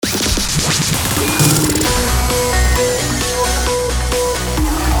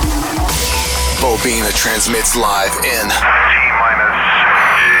Bobina transmits live in T-minus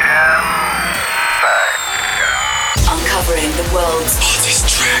 10 seconds. Uncovering the world's hottest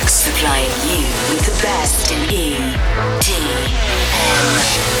tracks, supplying you with the best in EDM.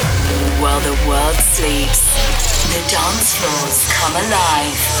 While the world sleeps, the dance floors come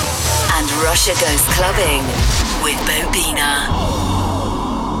alive, and Russia goes clubbing with Bobina.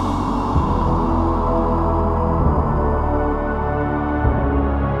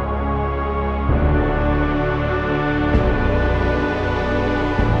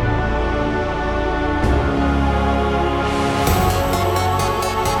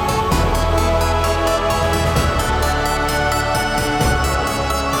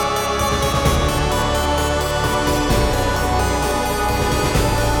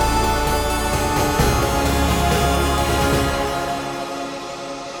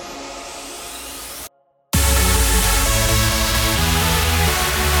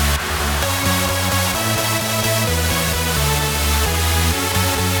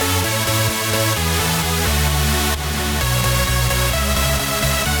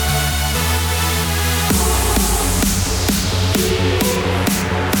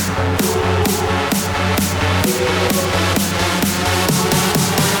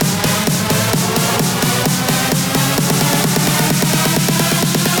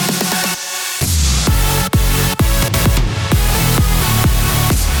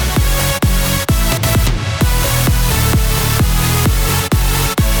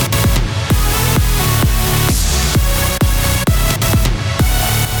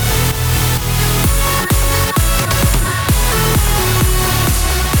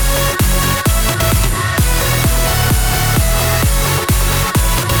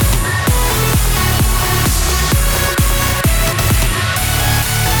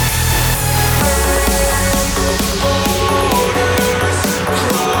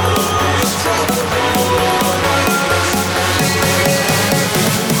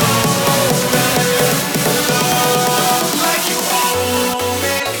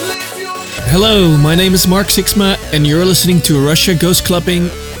 Hello, my name is Mark Sixma and you're listening to Russia Goes Clubbing,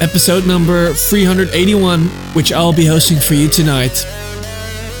 episode number 381, which I'll be hosting for you tonight.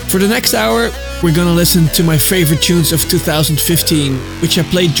 For the next hour, we're gonna listen to my favorite tunes of 2015, which I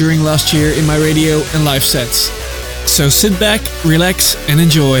played during last year in my radio and live sets. So sit back, relax and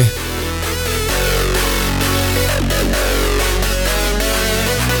enjoy.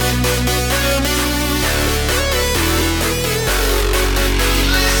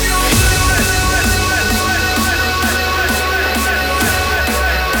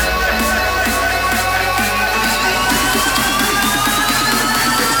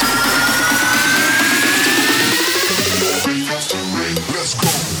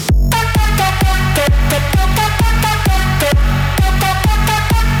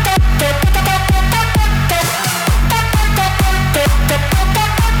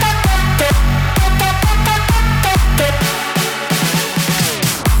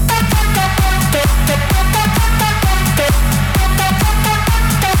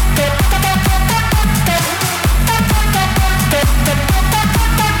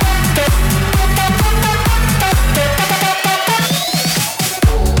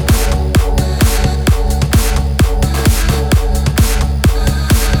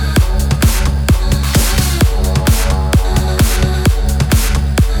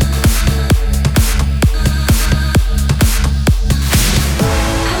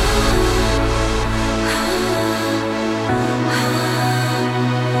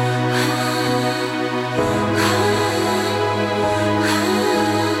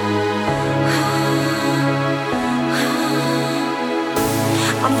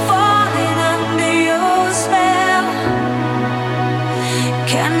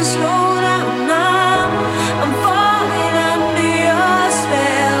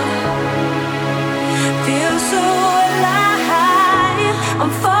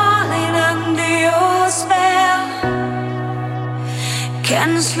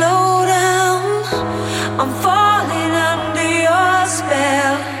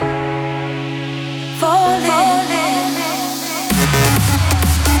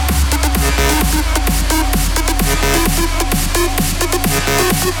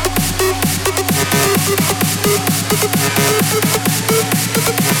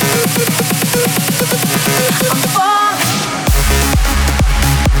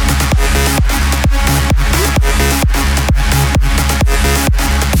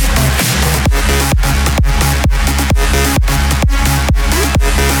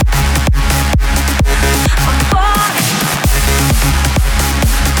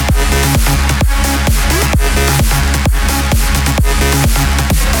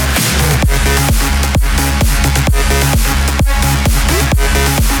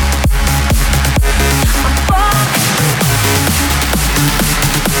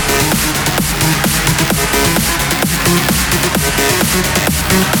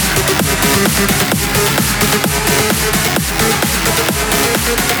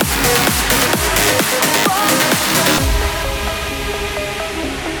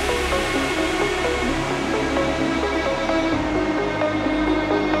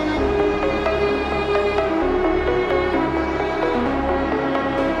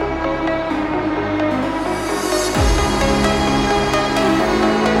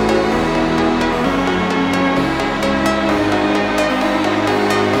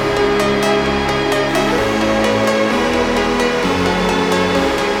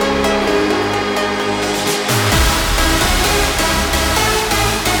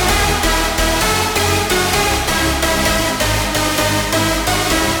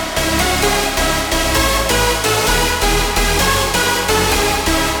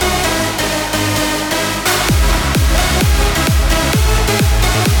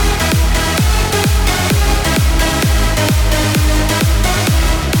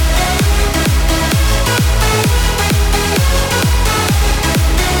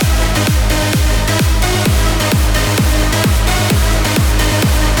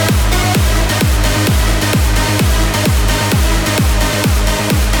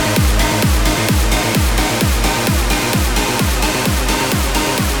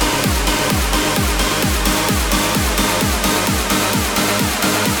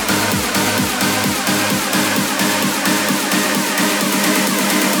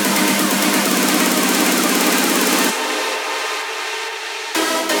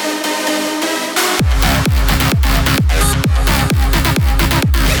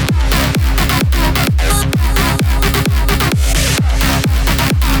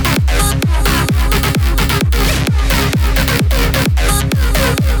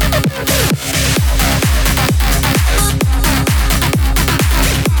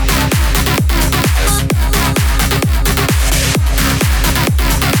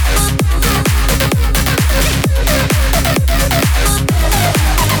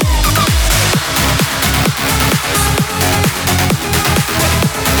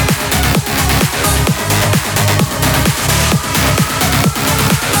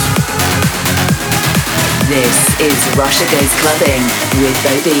 This is Russia Goes Clubbing with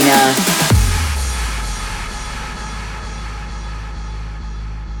Bobina.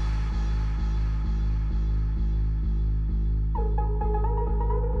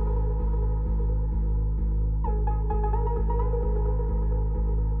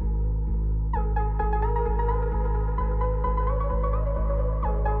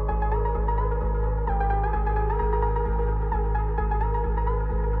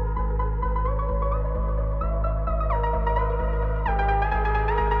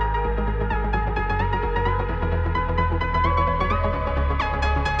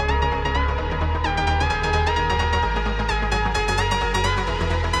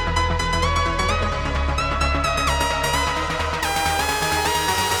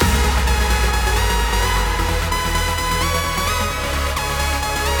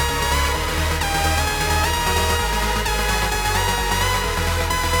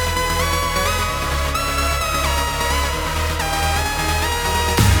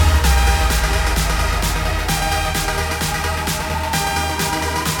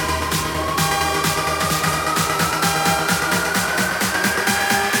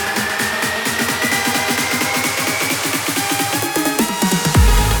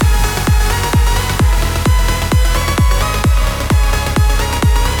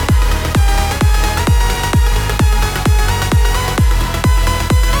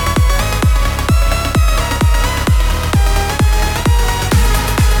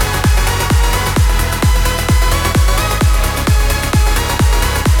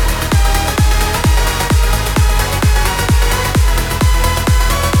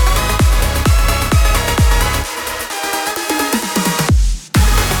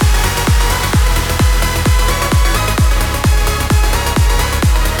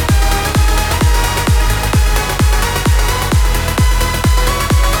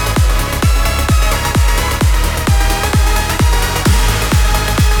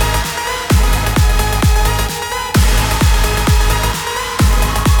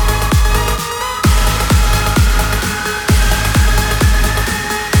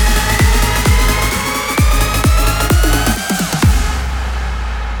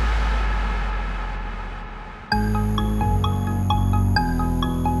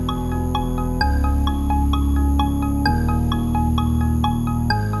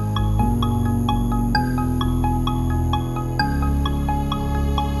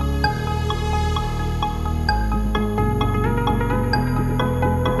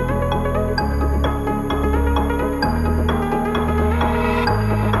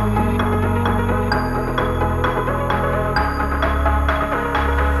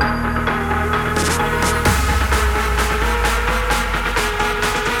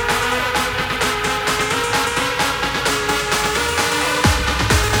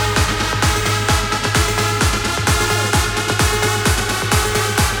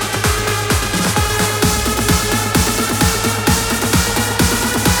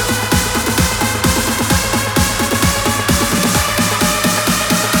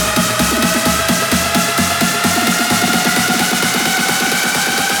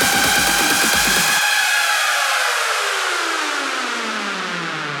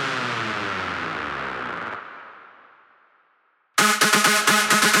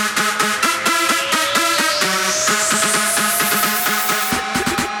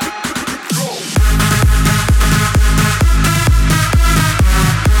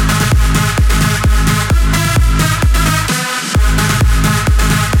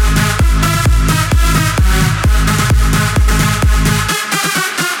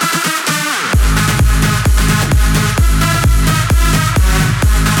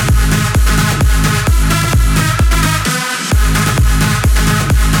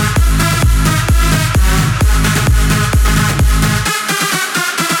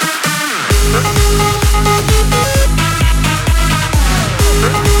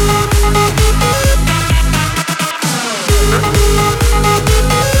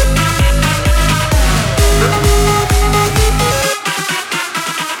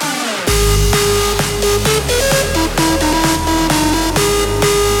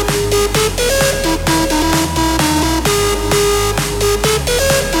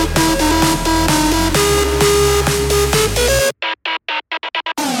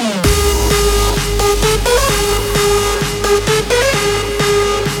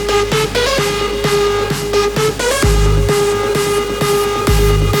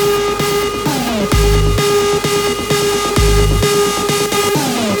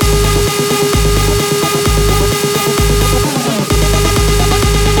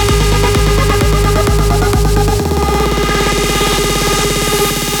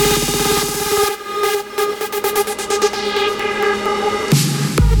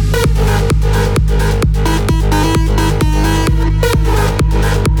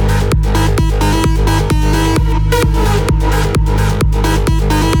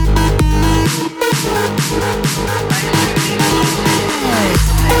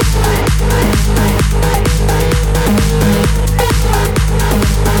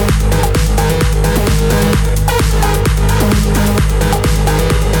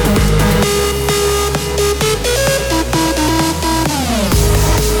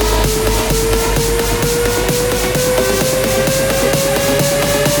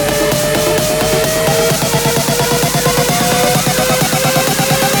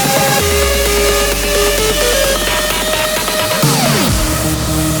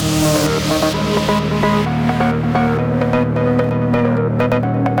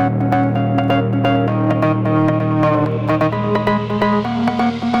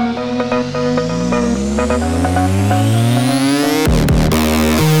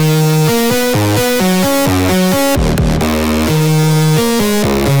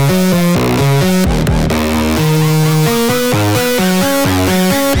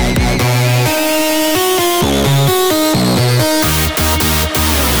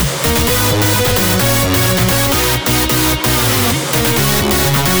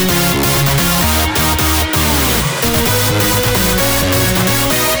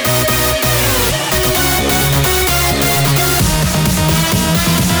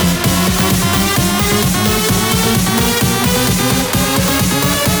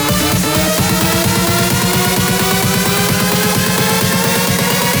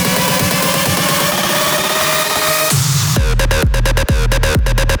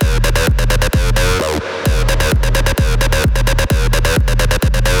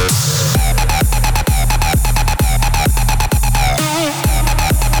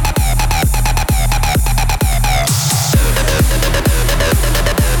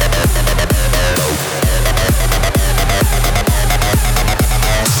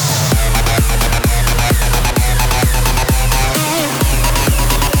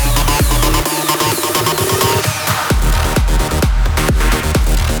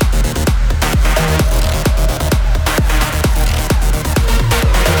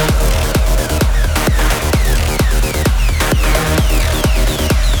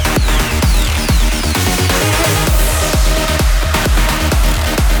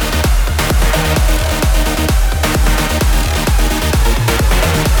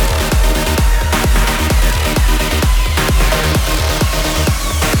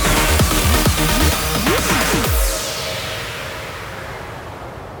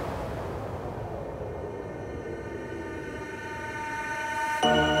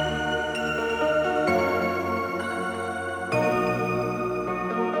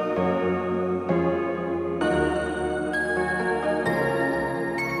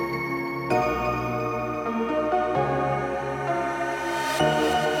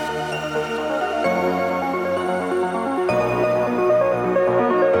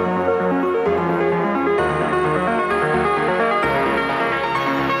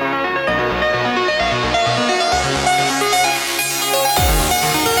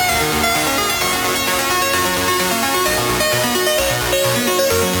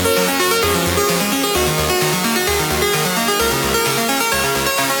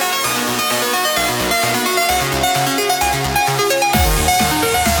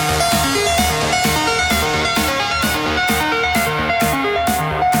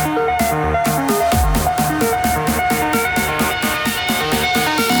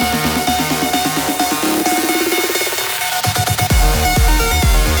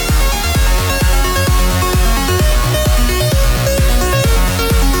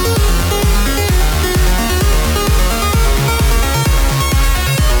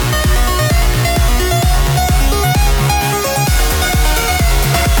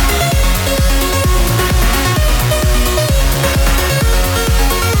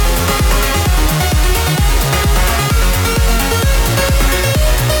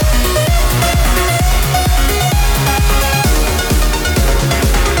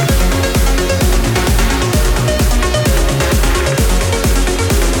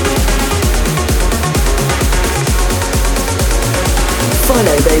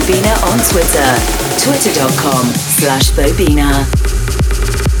 on Twitter, twitter.com/Bobina.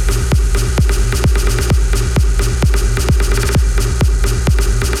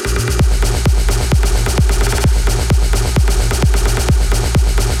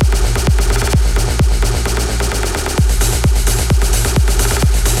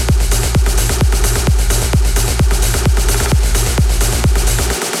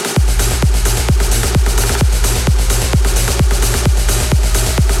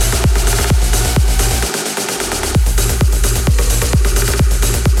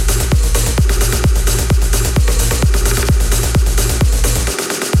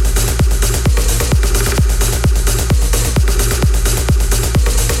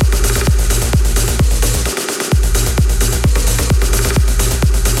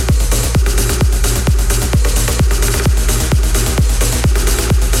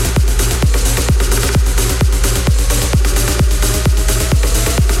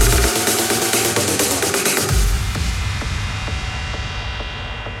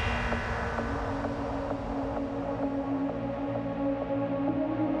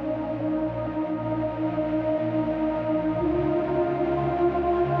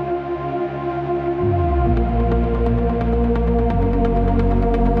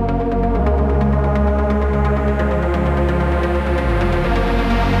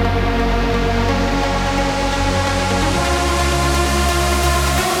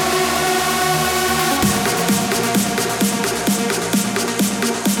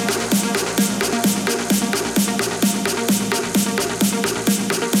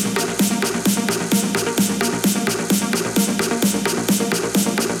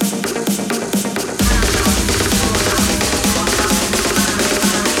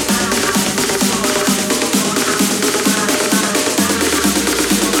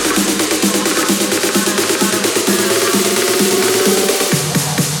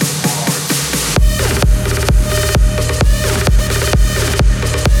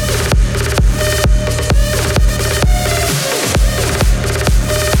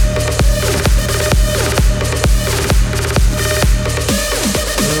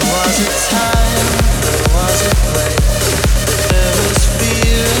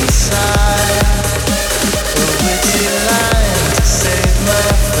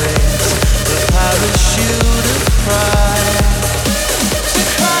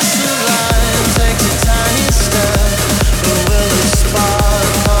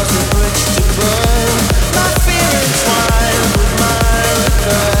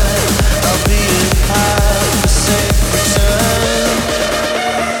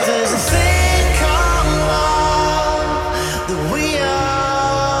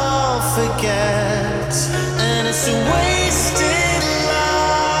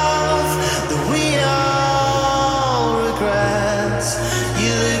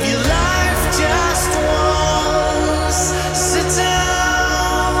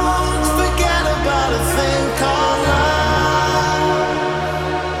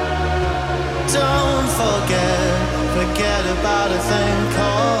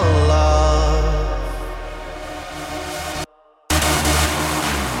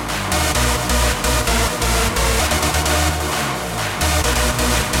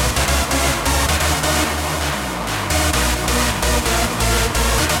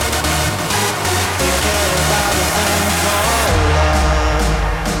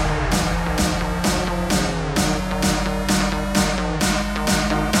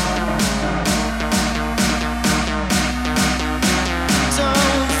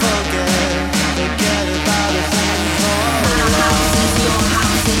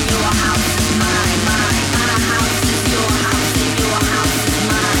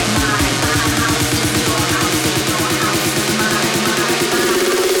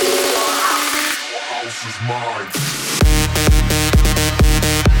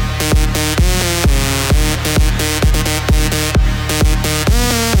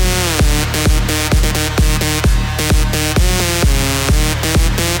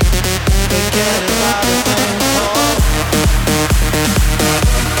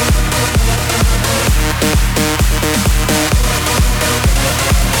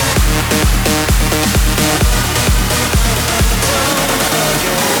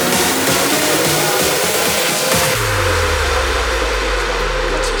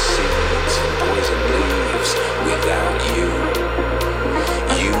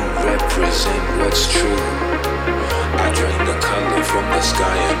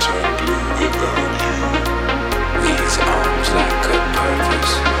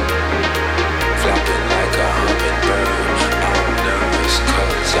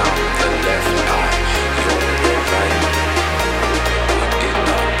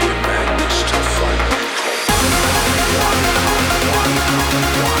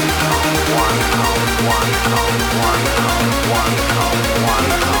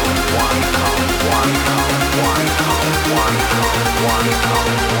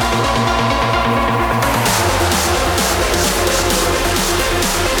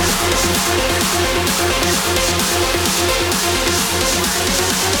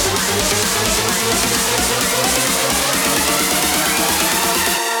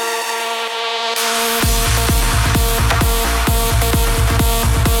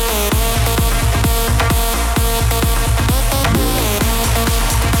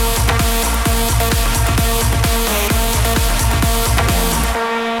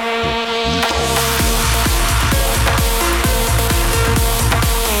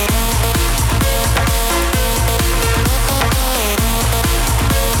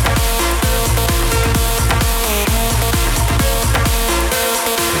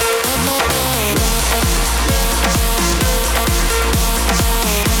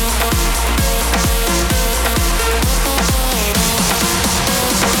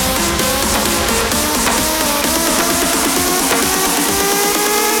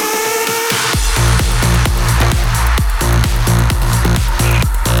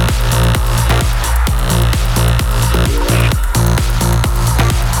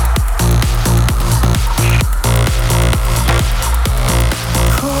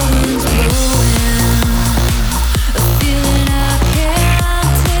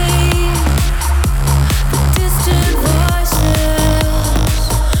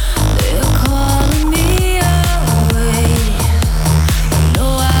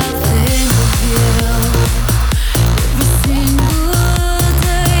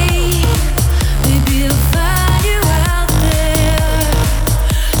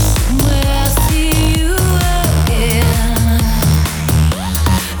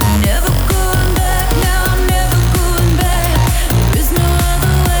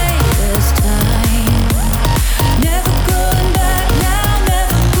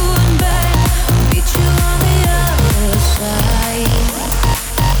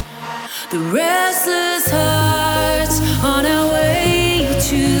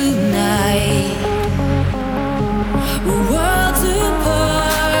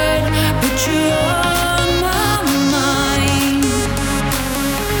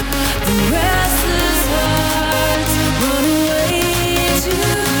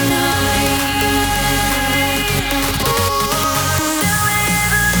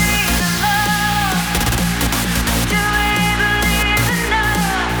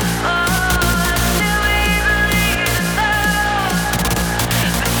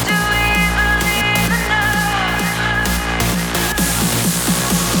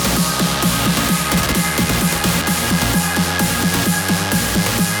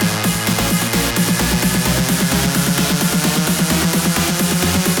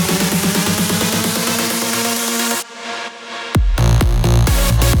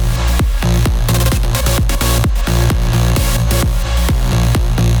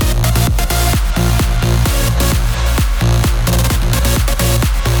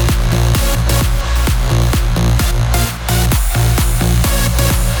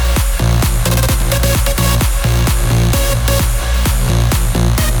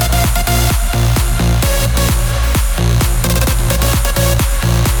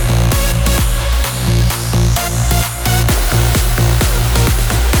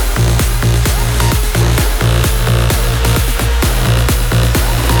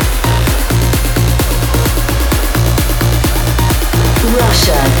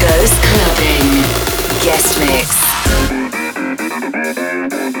 Goes Clubbing. Guest Mix.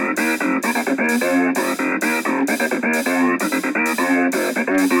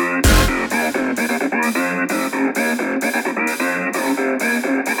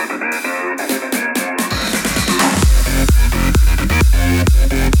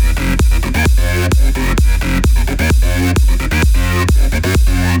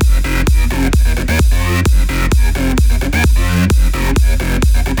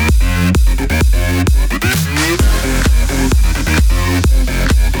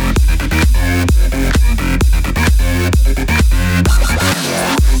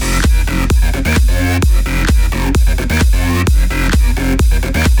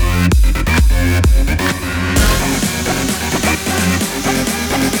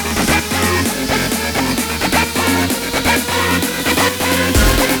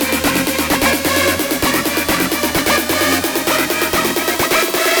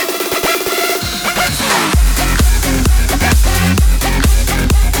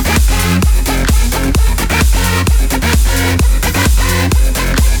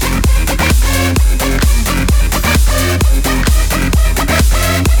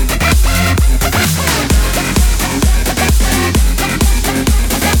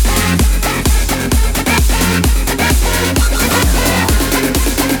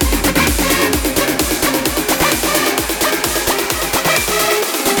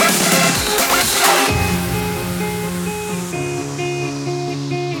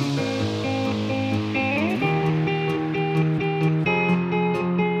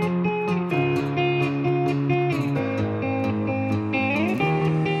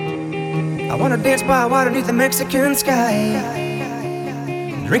 Dance by water beneath the Mexican sky.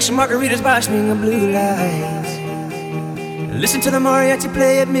 Drink some margaritas by swing of blue lights. Listen to the mariachi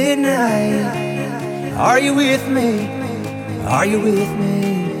play at midnight. Are you with me? Are you with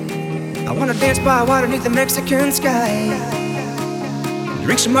me? I wanna dance by water beneath the Mexican sky.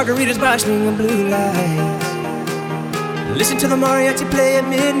 Drink some margaritas by swing of blue lights. Listen to the mariachi play at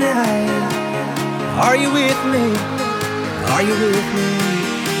midnight. Are you with me? Are you with me?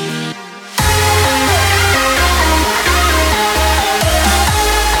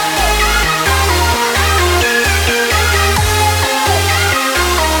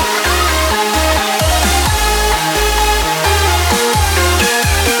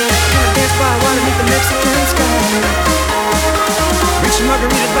 Mexican sky. Reach some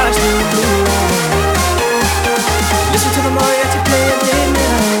margaritas by the blue light. Listen to the mariachi play at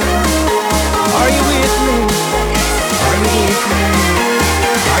midnight. Are you with me? Are you with me?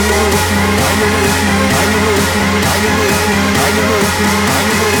 Are you with me? Are you with me? Are you with me? Are you with me? Are you with me? Are you with me?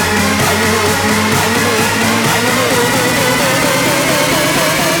 Are you with me? Are you with me? Are you with me?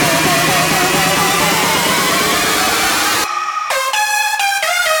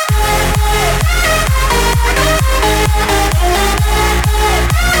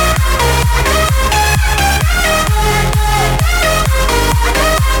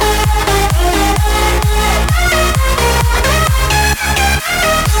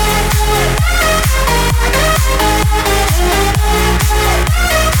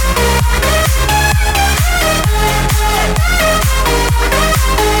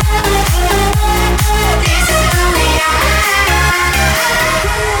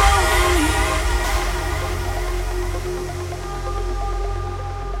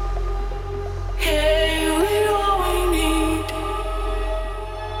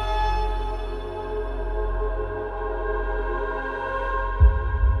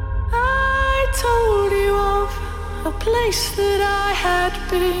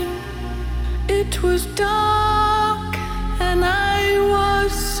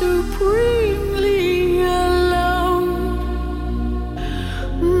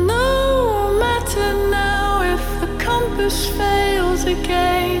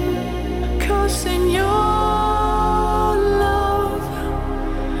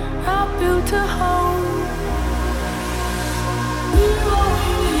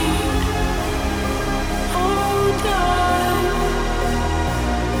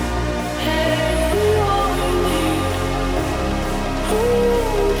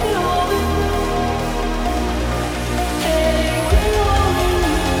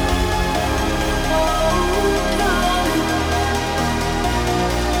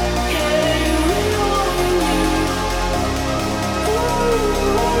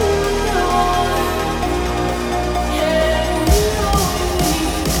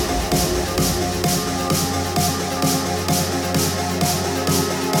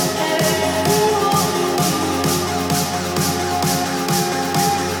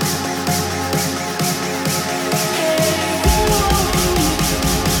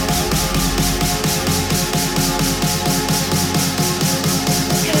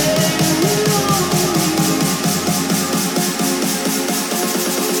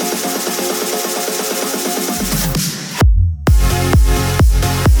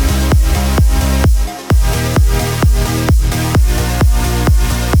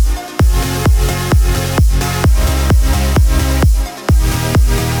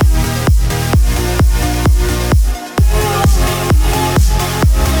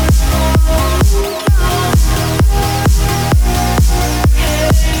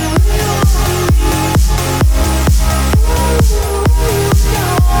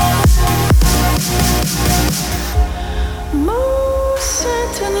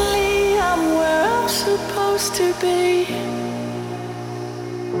 Suddenly I'm where I'm supposed to be.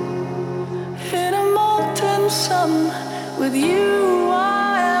 In a molten sun, with you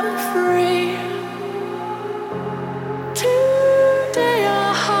I am free. Today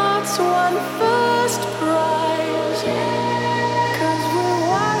our hearts won first prize, 'cause we're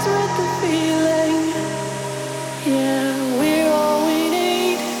wise with the feeling. Yeah, we're all we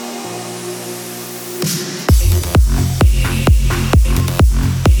need.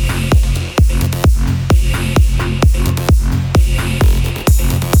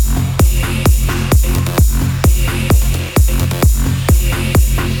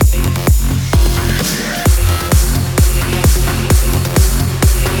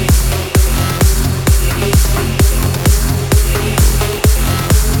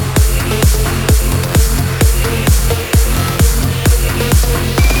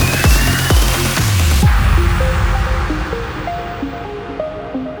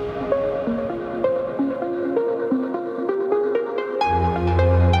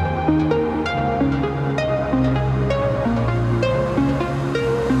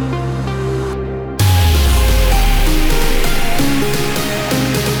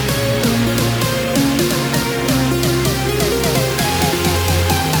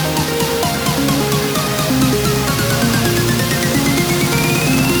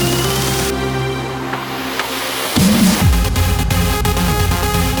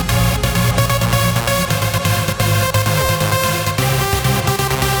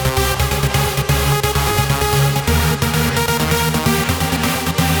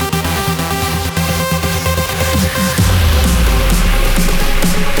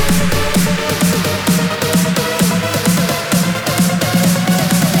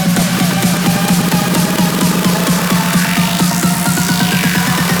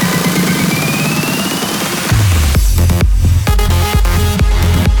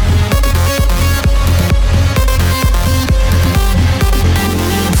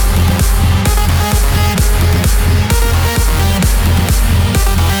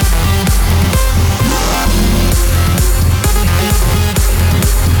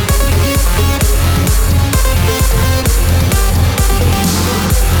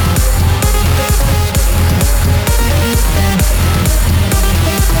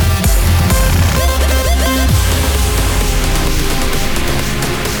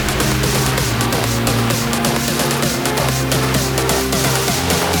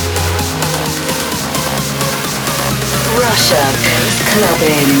 Russia Goes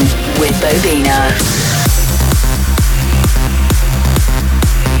Clubbing with Bobina.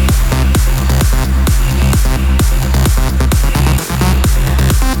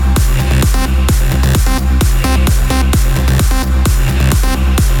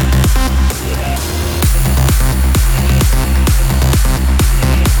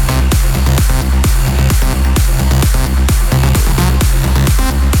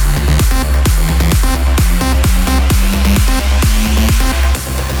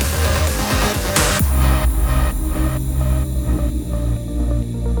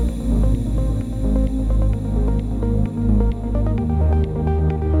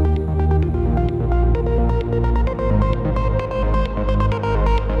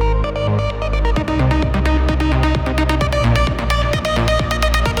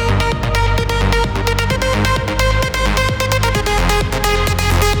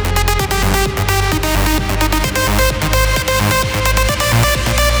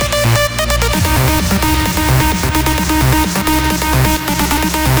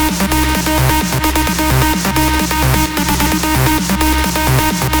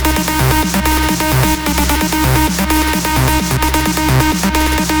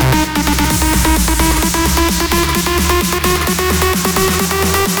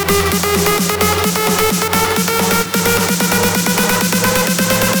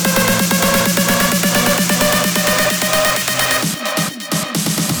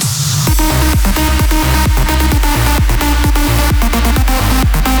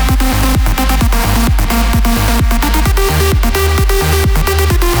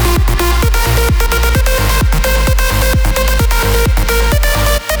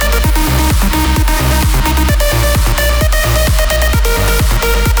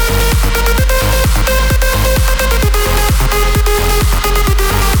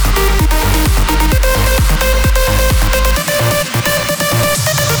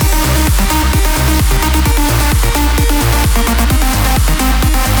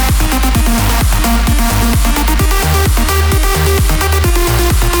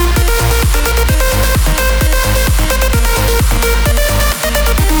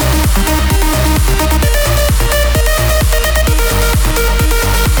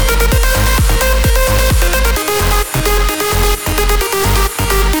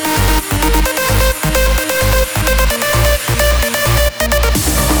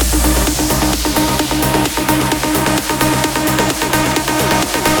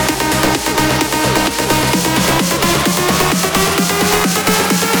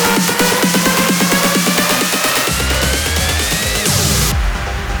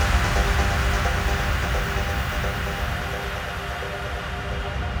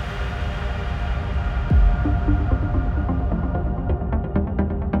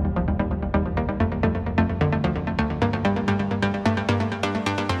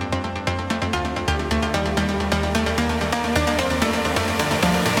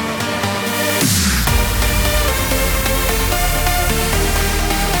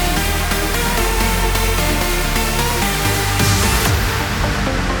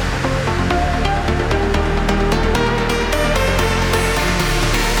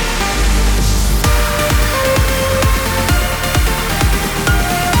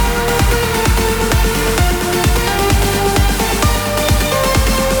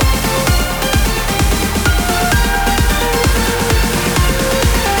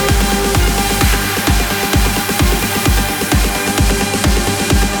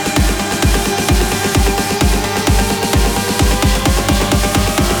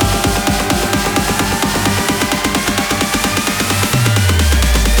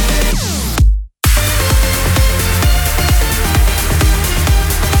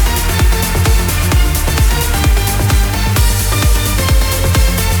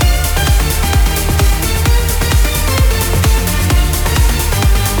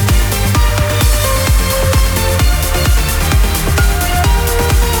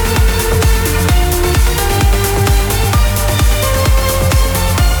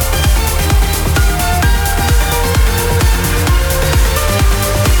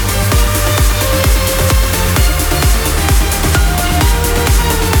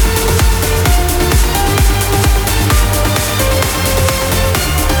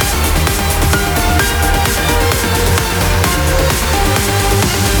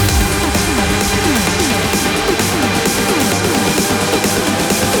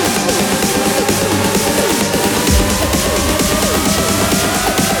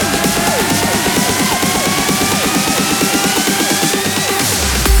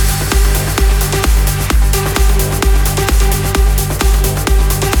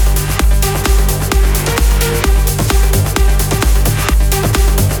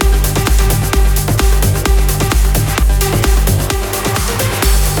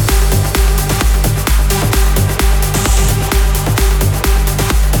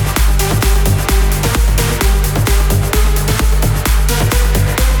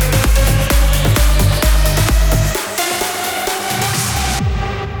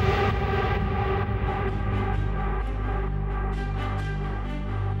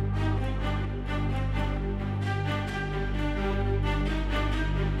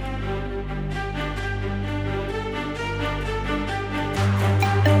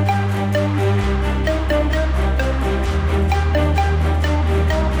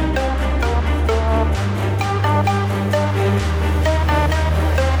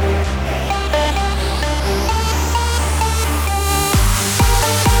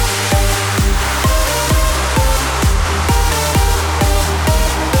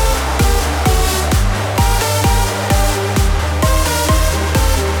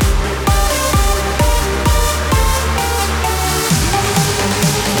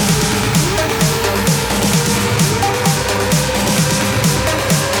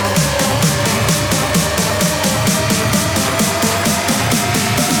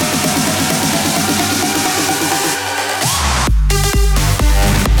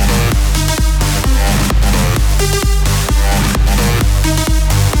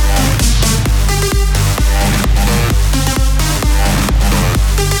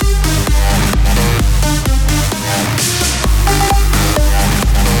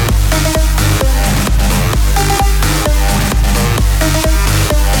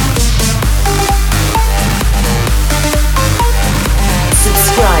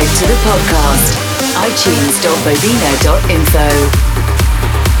 podcast. iTunes.bobina.info.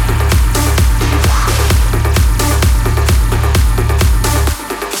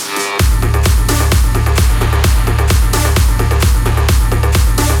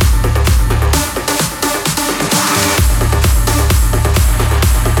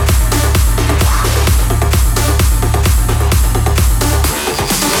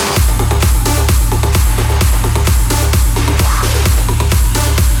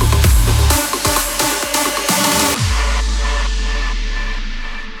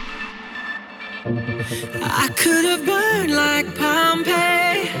 I could have burned like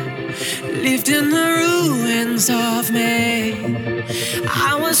Pompeii, lived in the ruins of me.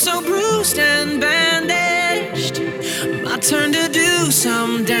 I was so bruised and bandaged, my turn to do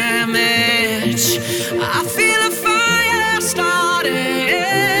some damage. I feel a fire starting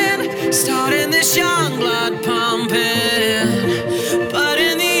this young blood pumping. But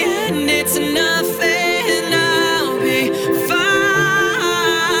in the end it's nothing, I'll be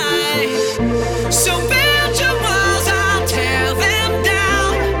fine. So build your walls, I'll tear them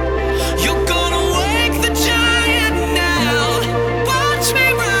down. You're gonna wake the giant now. Watch me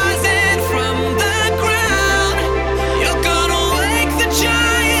rising from the ground. You're gonna wake the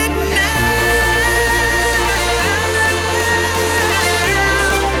giant now.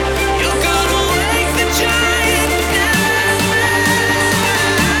 You're gonna wake the giant now.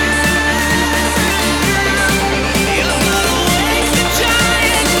 You're gonna wake the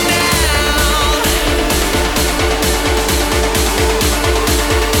giant now.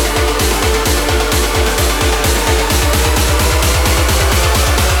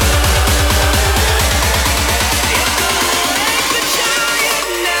 The giant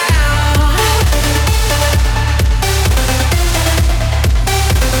now.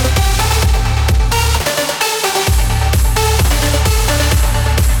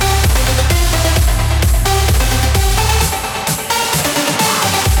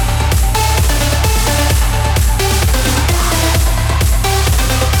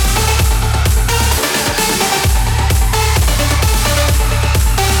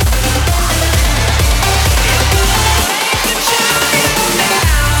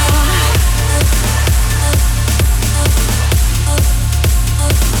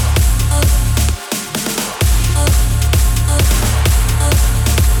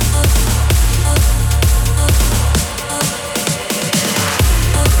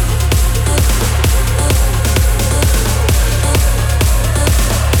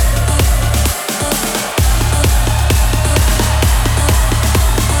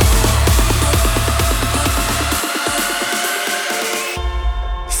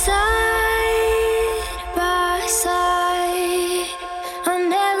 Side by side,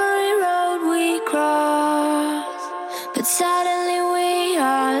 on every road we cross, but suddenly we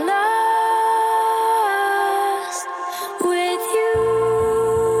are lost. With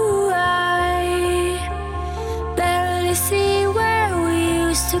you, I barely see where we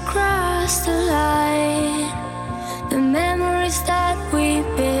used to cross the line. The memories that we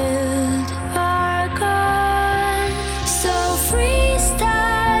built are gone. So freeze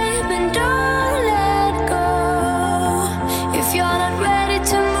time and don't let go. If you're not ready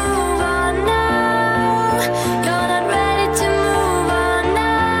to move on now, you're not ready to move on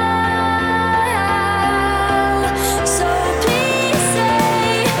now. So please say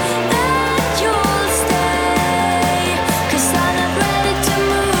that you'll stay, 'cause I'm not ready to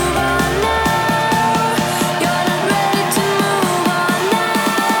move on now. You're not ready to move on now.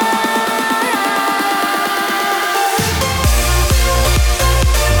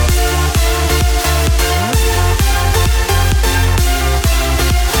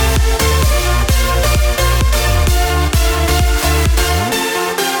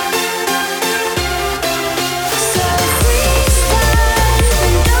 So freeze time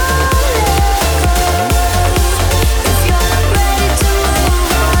and don't let go. If you're not ready to move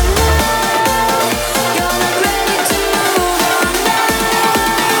on now, you're not ready to move on now.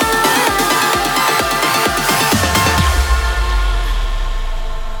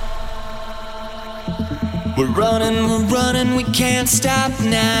 We're running, we can't stop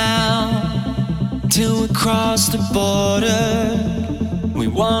now. Till we cross the border. We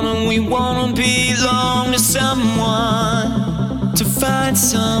wanna belong to someone, to find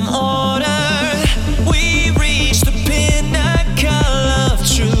some order. We reached the pinnacle of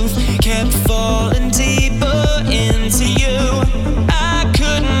truth, kept falling deeper into you. I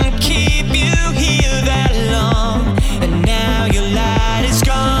couldn't keep you here that long, and now your light is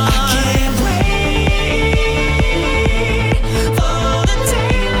gone. I can't wait for the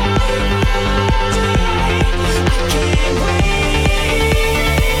daylight. I can't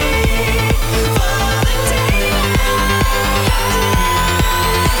wait.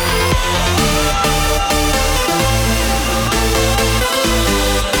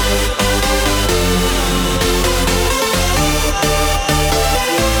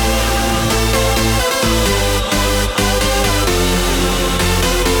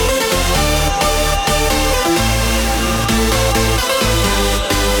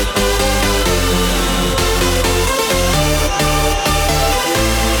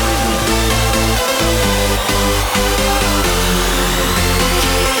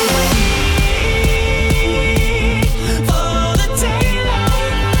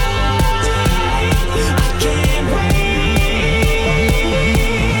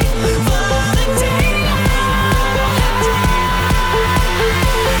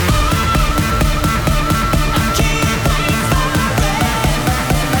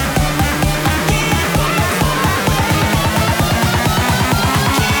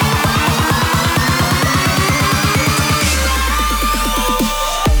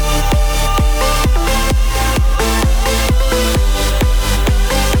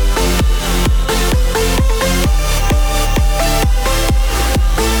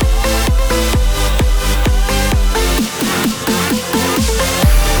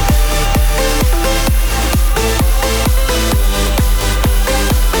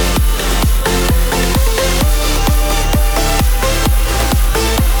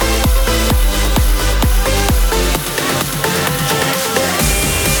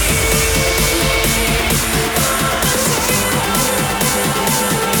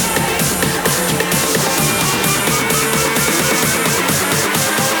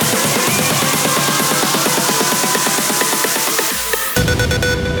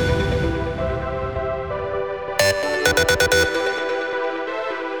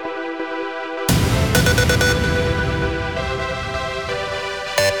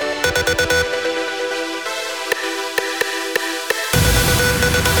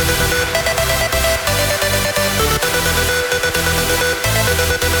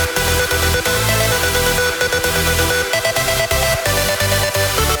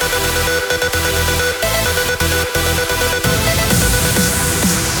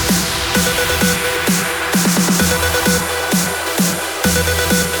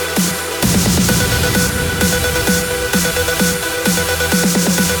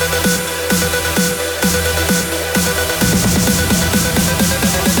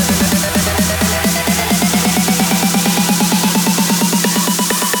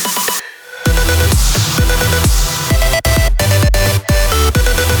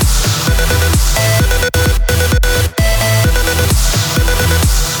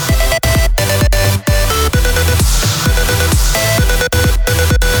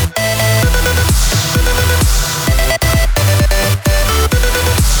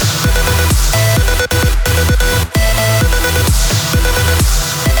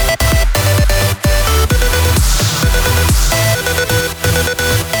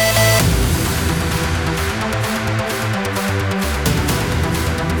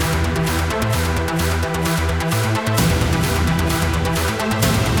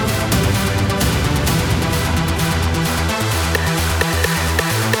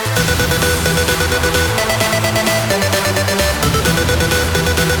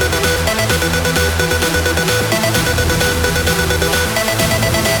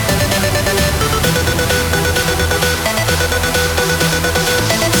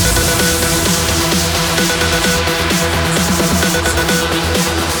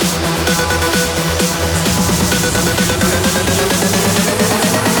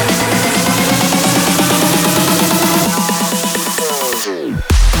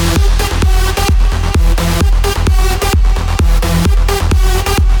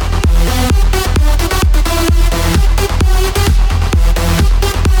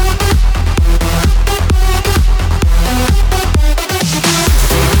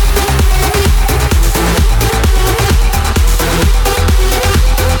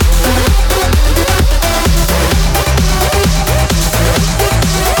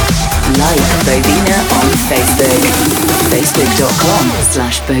 Bobina on Facebook.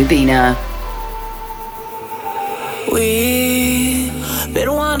 Facebook.com/Bobina. We've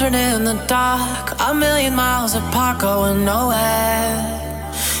been wandering in the dark, a million miles apart, going nowhere.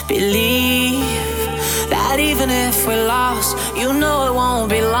 Believe that even if we're lost, you know it won't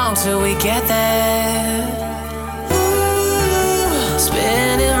be long till we get there. Ooh,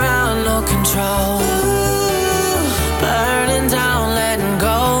 spinning round, no control. Burning down, letting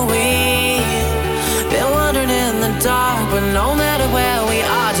go. We've been wandering in the dark, but no matter where we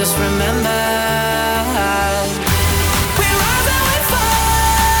are, just remember.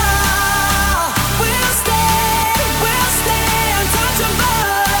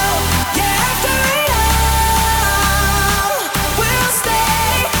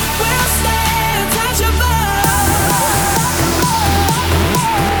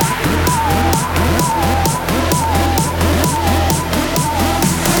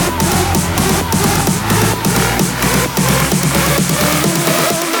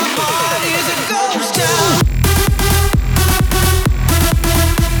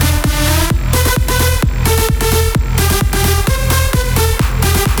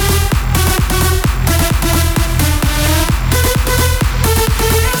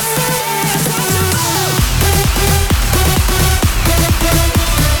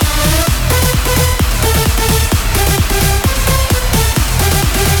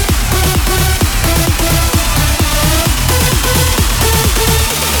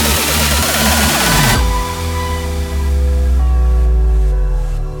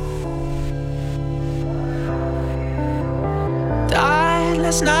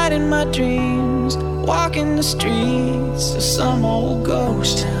 Last night in my dreams, walking the streets of some old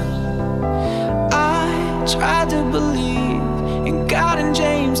ghost town. I tried to believe in God and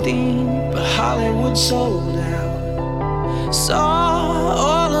James Dean, but Hollywood sold out. Saw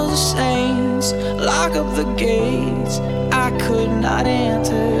all of the saints lock up the gates I could not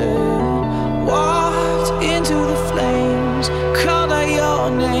enter. Walked into the flames, called out your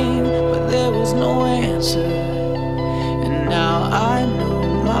name, but there was no answer. And now I know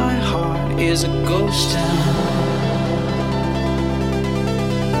my heart is a ghost town.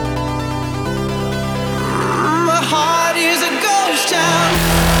 My heart is a ghost town.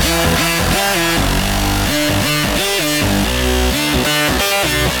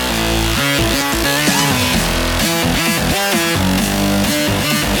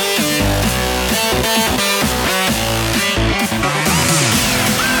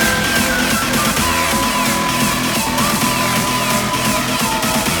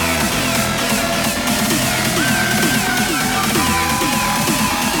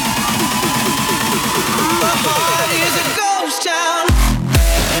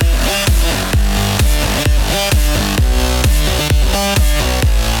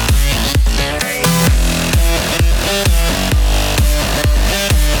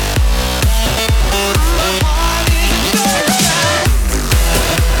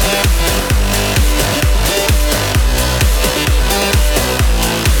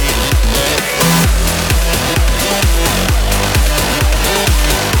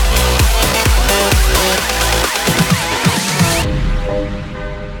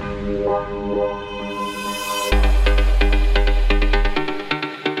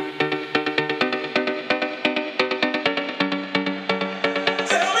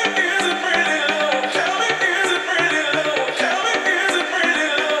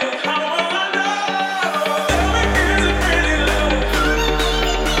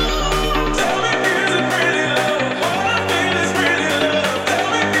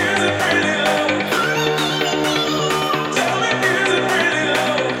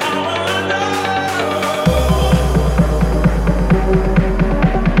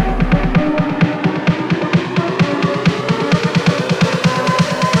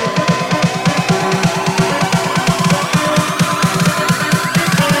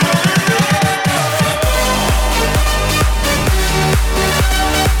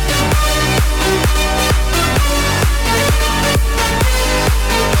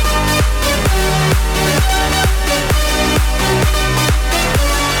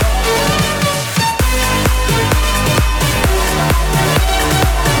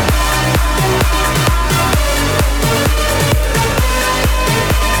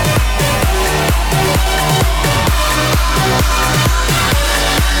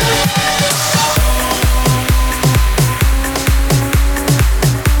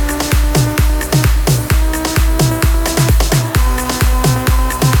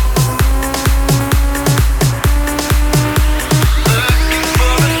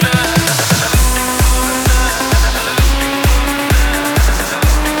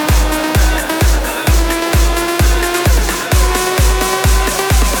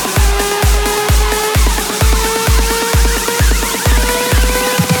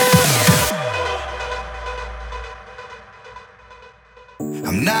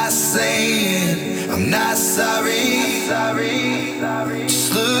 I'm not saying I'm not sorry.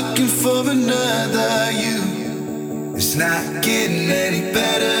 Just looking for another you. It's not getting any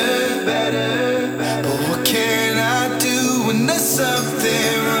better. But what can I do when there's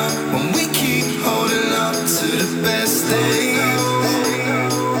something wrong? When we keep holding on to the best days.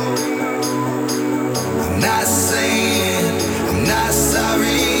 I'm not saying I'm not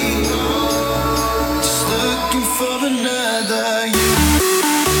sorry. Just looking for another you.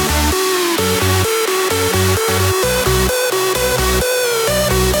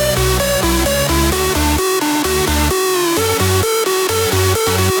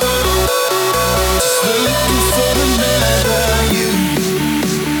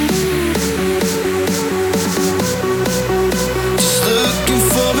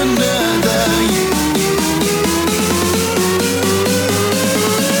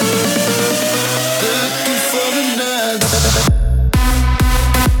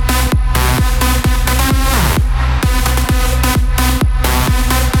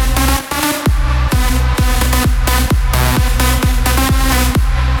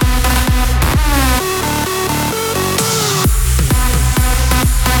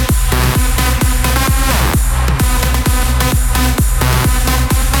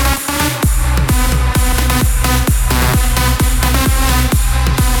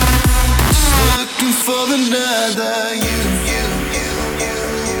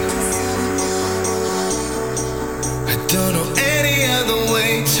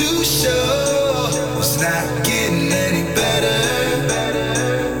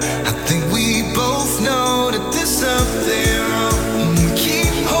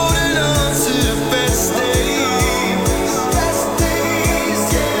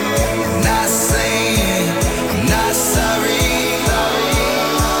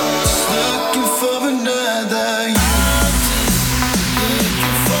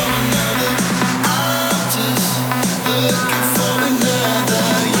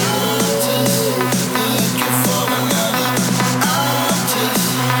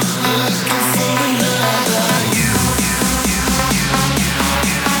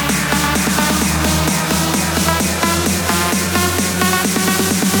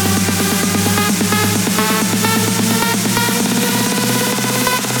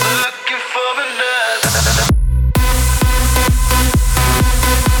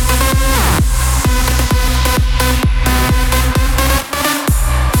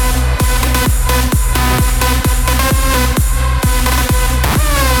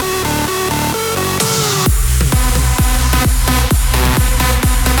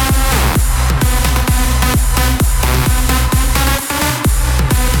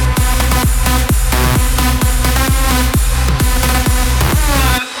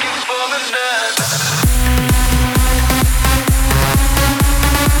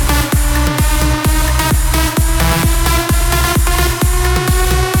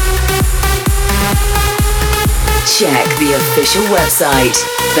 Check the official website,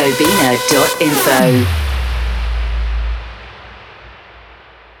 bobina.info.